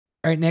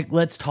All right, Nick,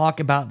 let's talk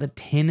about the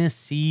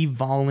Tennessee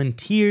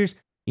Volunteers.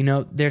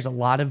 There's a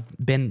lot of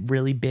been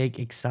really big,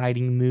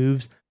 exciting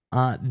moves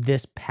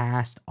this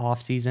past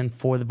offseason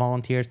for the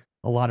Volunteers.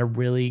 A lot of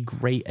really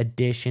great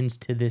additions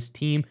to this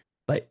team.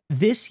 But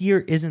this year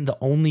isn't the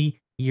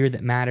only year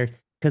that matters,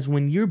 because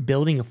when you're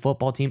building a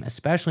football team,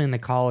 especially in the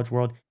college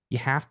world, you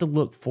have to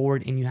look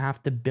forward and you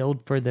have to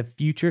build for the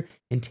future.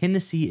 And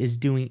Tennessee is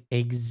doing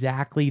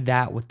exactly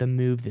that with the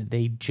move that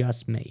they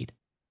just made.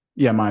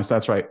 Yeah, Miles,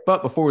 that's right.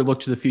 But before we look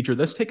to the future,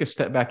 let's take a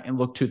step back and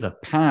look to the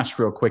past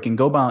real quick and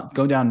go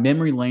down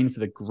memory lane for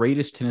the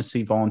greatest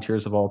Tennessee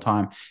Volunteers of all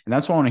time. And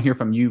that's what I want to hear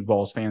from you,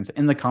 Vols fans,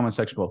 in the comment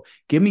section below.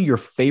 Give me your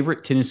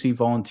favorite Tennessee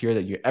Volunteer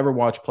that you ever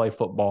watched play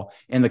football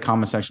in the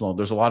comment section below.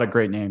 There's a lot of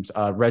great names.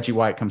 Reggie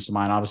White comes to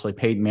mind, obviously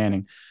Peyton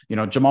Manning.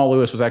 Jamal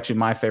Lewis was actually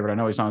my favorite. I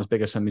know he's not as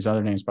big as some of these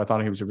other names, but I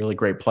thought he was a really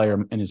great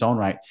player in his own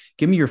right.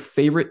 Give me your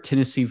favorite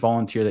Tennessee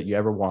Volunteer that you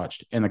ever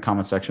watched in the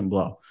comment section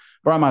below.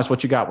 Brian Miles,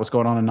 what you got? What's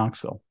going on in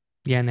Knoxville?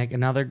 Yeah, Nick,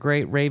 another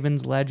great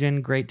Ravens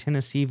legend, great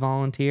Tennessee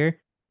Volunteer.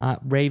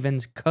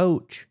 Ravens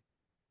coach,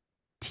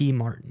 T.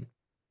 Martin.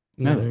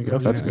 Yeah, there you go.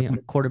 That's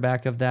good.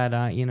 Quarterback of that,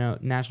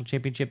 national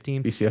championship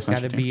team. BCS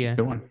Got to be a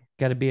good one.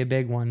 Got to be a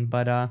big one.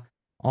 But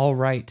all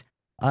right,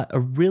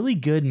 a really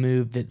good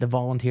move that the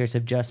Volunteers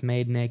have just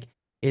made, Nick,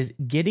 is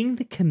getting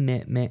the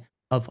commitment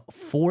of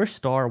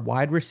 4-star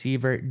wide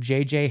receiver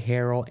J.J.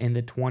 Harrell in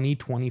the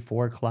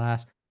 2024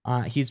 class.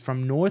 He's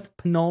from North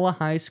Panola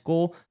High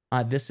School.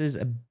 This is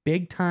a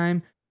big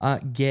time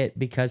get,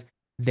 because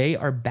they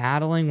are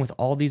battling with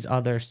all these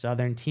other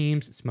Southern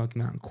teams. Smoky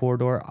Mountain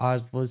Corridor,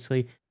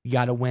 obviously, you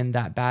got to win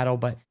that battle.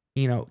 But,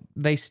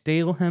 they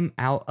steal him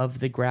out of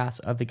the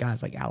grasp of the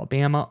guys like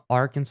Alabama,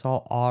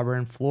 Arkansas,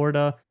 Auburn,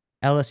 Florida,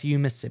 LSU,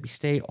 Mississippi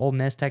State, Ole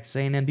Miss, Texas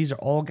A&M. These are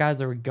all guys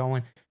that were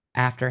going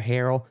after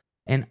Harrell.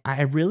 And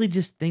I really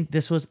just think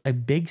this was a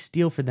big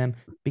steal for them,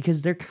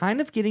 because they're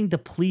kind of getting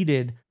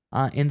depleted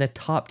in the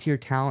top tier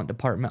talent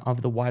department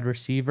of the wide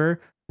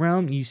receiver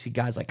realm. You see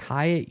guys like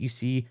Hyatt, you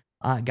see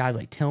guys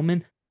like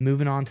Tillman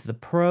moving on to the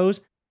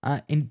pros.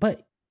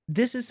 But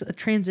this is a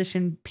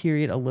transition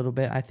period a little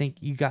bit. I think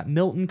you got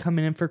Milton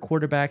coming in for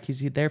quarterback.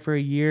 He's there for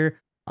a year.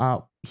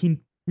 He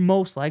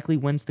most likely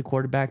wins the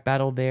quarterback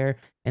battle there,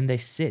 and they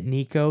sit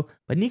Nico.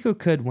 But Nico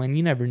could win.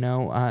 You never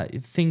know.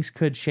 Things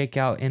could shake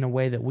out in a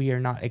way that we are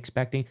not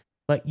expecting.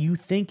 But you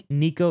think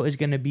Nico is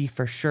going to be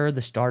for sure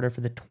the starter for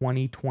the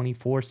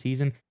 2024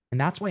 season. And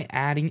that's why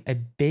adding a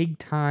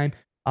big-time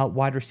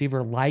wide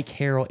receiver like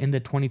Harrell in the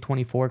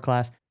 2024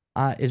 class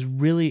is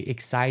really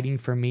exciting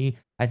for me.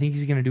 I think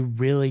he's going to do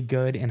really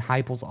good in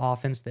Heupel's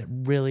offense that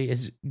really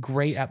is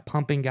great at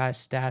pumping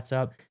guys' stats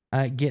up,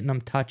 getting them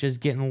touches,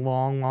 getting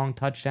long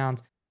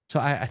touchdowns. So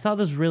I thought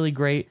this was really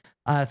great.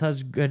 I thought it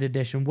was a good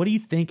addition. What do you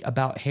think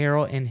about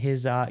Harrell and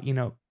his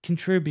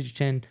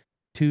contribution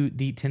to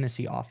the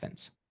Tennessee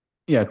offense?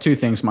 Yeah, two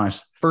things,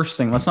 Miles. First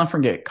thing, let's not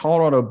forget,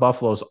 Colorado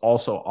Buffaloes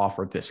also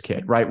offered this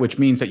kid, right? Which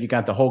means that you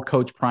got the whole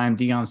Coach Prime,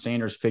 Deion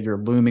Sanders figure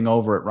looming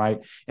over it, right?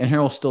 And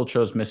Harrell still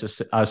chose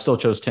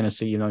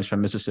Tennessee, he's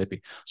from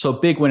Mississippi. So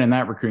big win in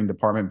that recruiting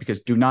department,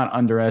 because do not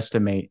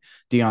underestimate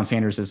Deion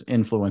Sanders'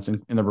 influence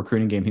in the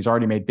recruiting game. He's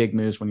already made big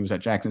moves when he was at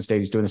Jackson State.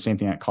 He's doing the same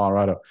thing at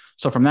Colorado.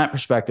 So from that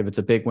perspective, it's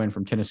a big win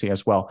from Tennessee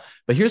as well.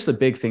 But here's the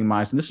big thing,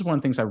 Miles, and this is one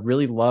of the things I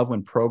really love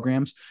when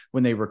programs,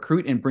 when they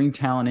recruit and bring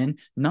talent in,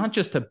 not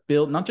just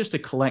to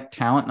collect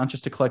talent, not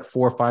just to collect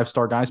 4 or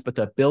 5-star guys, but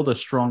to build a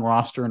strong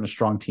roster and a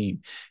strong team.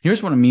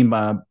 Here's what I mean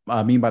by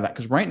that.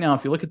 Because right now,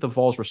 if you look at the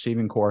Vols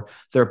receiving core,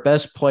 their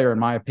best player, in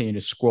my opinion,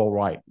 is Squirrel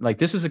White. Like,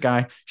 this is a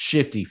guy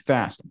shifty,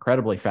 fast,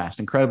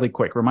 incredibly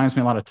quick. Reminds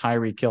me a lot of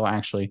Tyreek Hill,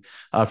 actually,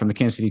 from the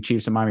Kansas City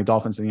Chiefs and Miami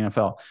Dolphins in the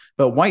NFL.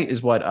 But White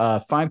is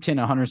 5'10",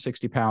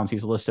 160 pounds.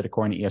 He's listed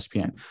according to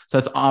ESPN. So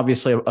that's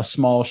obviously a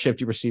small,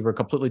 shifty receiver,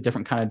 completely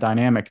different kind of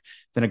dynamic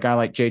than a guy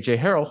like J.J.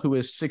 Harrell, who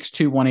is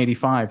 6'2",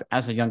 185.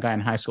 As a young guy in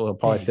high school, he'll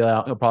probably fill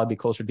out. He'll probably be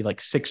closer to be like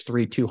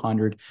 6'3",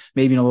 200,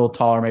 maybe a little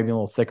taller, maybe a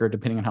little thicker,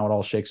 depending on how it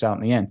all shakes out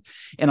in the end.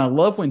 And I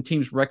love when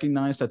teams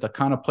recognize that the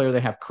kind of player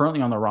they have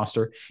currently on their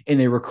roster, and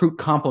they recruit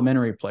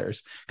complementary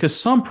players. Because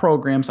some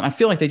programs, and I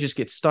feel like they just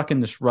get stuck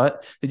in this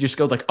rut. They just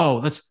go like, oh,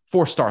 that's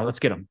 4-star, let's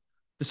get him.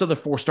 This other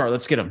 4-star,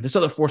 let's get him. This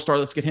other 4-star,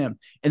 let's get him.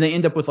 And they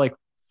end up with like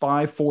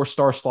 5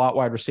 4-star slot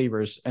wide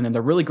receivers, and then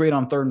they're really great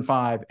on 3rd and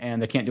 5,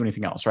 and they can't do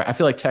anything else, right? I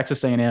feel like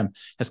Texas A&M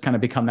has kind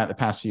of become that the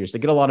past few years. They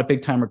get a lot of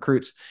big-time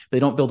recruits. They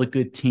don't build a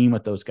good team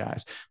with those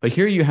guys. But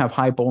here you have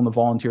Heupel and the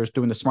Volunteers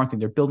doing the smart thing.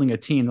 They're building a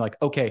team like,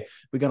 okay,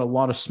 we got a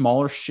lot of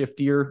smaller,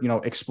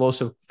 shiftier,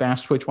 explosive,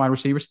 fast twitch wide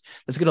receivers.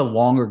 Let's get a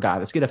longer guy.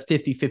 Let's get a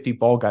 50-50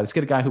 ball guy. Let's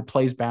get a guy who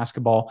plays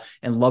basketball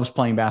and loves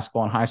playing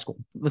basketball in high school.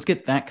 Let's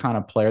get that kind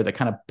of player that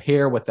kind of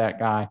pair with that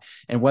guy.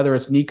 And whether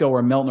it's Nico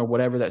or Milton or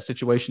whatever that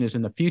situation is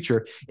in the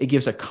future, it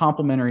gives a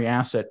complementary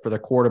asset for the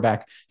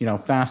quarterback,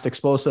 fast,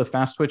 explosive,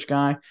 fast twitch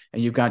guy.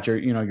 And you've got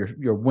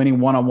your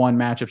winning one-on-one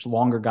matchups,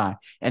 longer guy.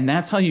 And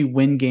that's how you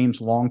win games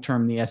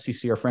long-term in the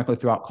SEC, or frankly,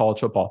 throughout college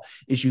football,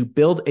 is you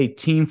build a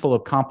team full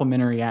of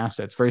complementary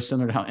assets, very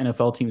similar to how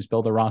NFL teams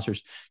build their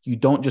rosters. You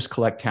don't just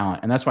collect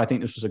talent. And that's why I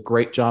think this was a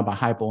great job by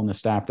Heupel and the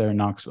staff there in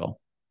Knoxville.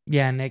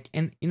 Yeah, Nick.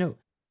 And,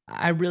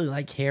 I really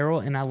like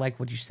Harrell, and I like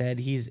what you said.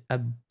 He's a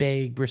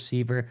big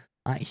receiver.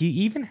 He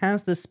even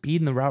has the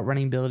speed and the route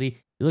running ability.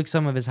 You look at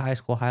some of his high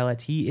school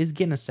highlights, he is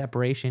getting a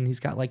separation. He's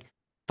got like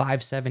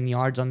 5-7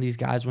 yards on these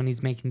guys when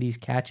he's making these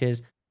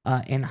catches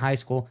in high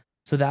school.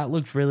 So that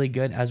looks really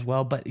good as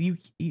well. But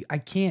I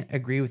can't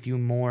agree with you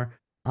more.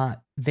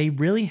 They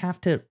really have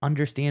to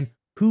understand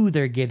who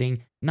they're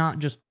getting, not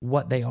just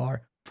what they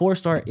are.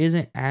 4-star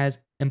isn't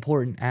as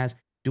important as,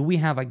 do we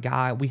have a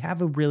guy? We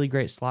have a really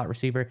great slot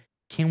receiver.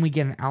 Can we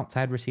get an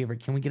outside receiver?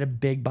 Can we get a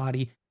big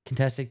body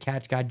contested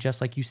catch guy,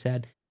 just like you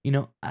said?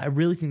 I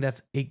really think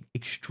that's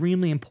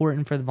extremely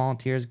important for the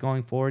Volunteers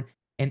going forward.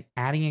 And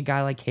adding a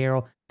guy like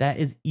Harrell, that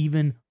is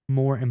even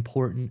more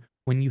important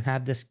when you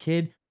have this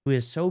kid who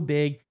is so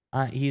big.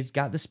 He's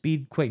got the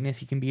speed, quickness.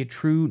 He can be a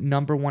true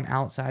number one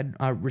outside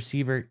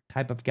receiver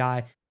type of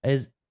guy,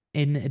 as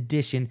in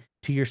addition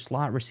to your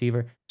slot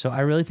receiver. So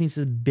I really think this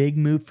is a big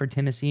move for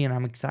Tennessee, and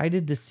I'm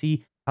excited to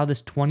see how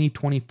this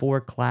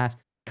 2024 class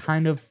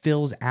kind of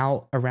fills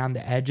out around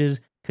the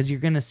edges, because you're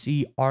going to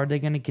see, are they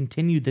going to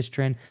continue this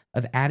trend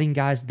of adding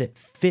guys that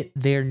fit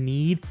their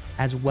need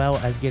as well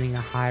as getting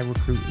a high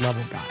recruit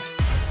level guy?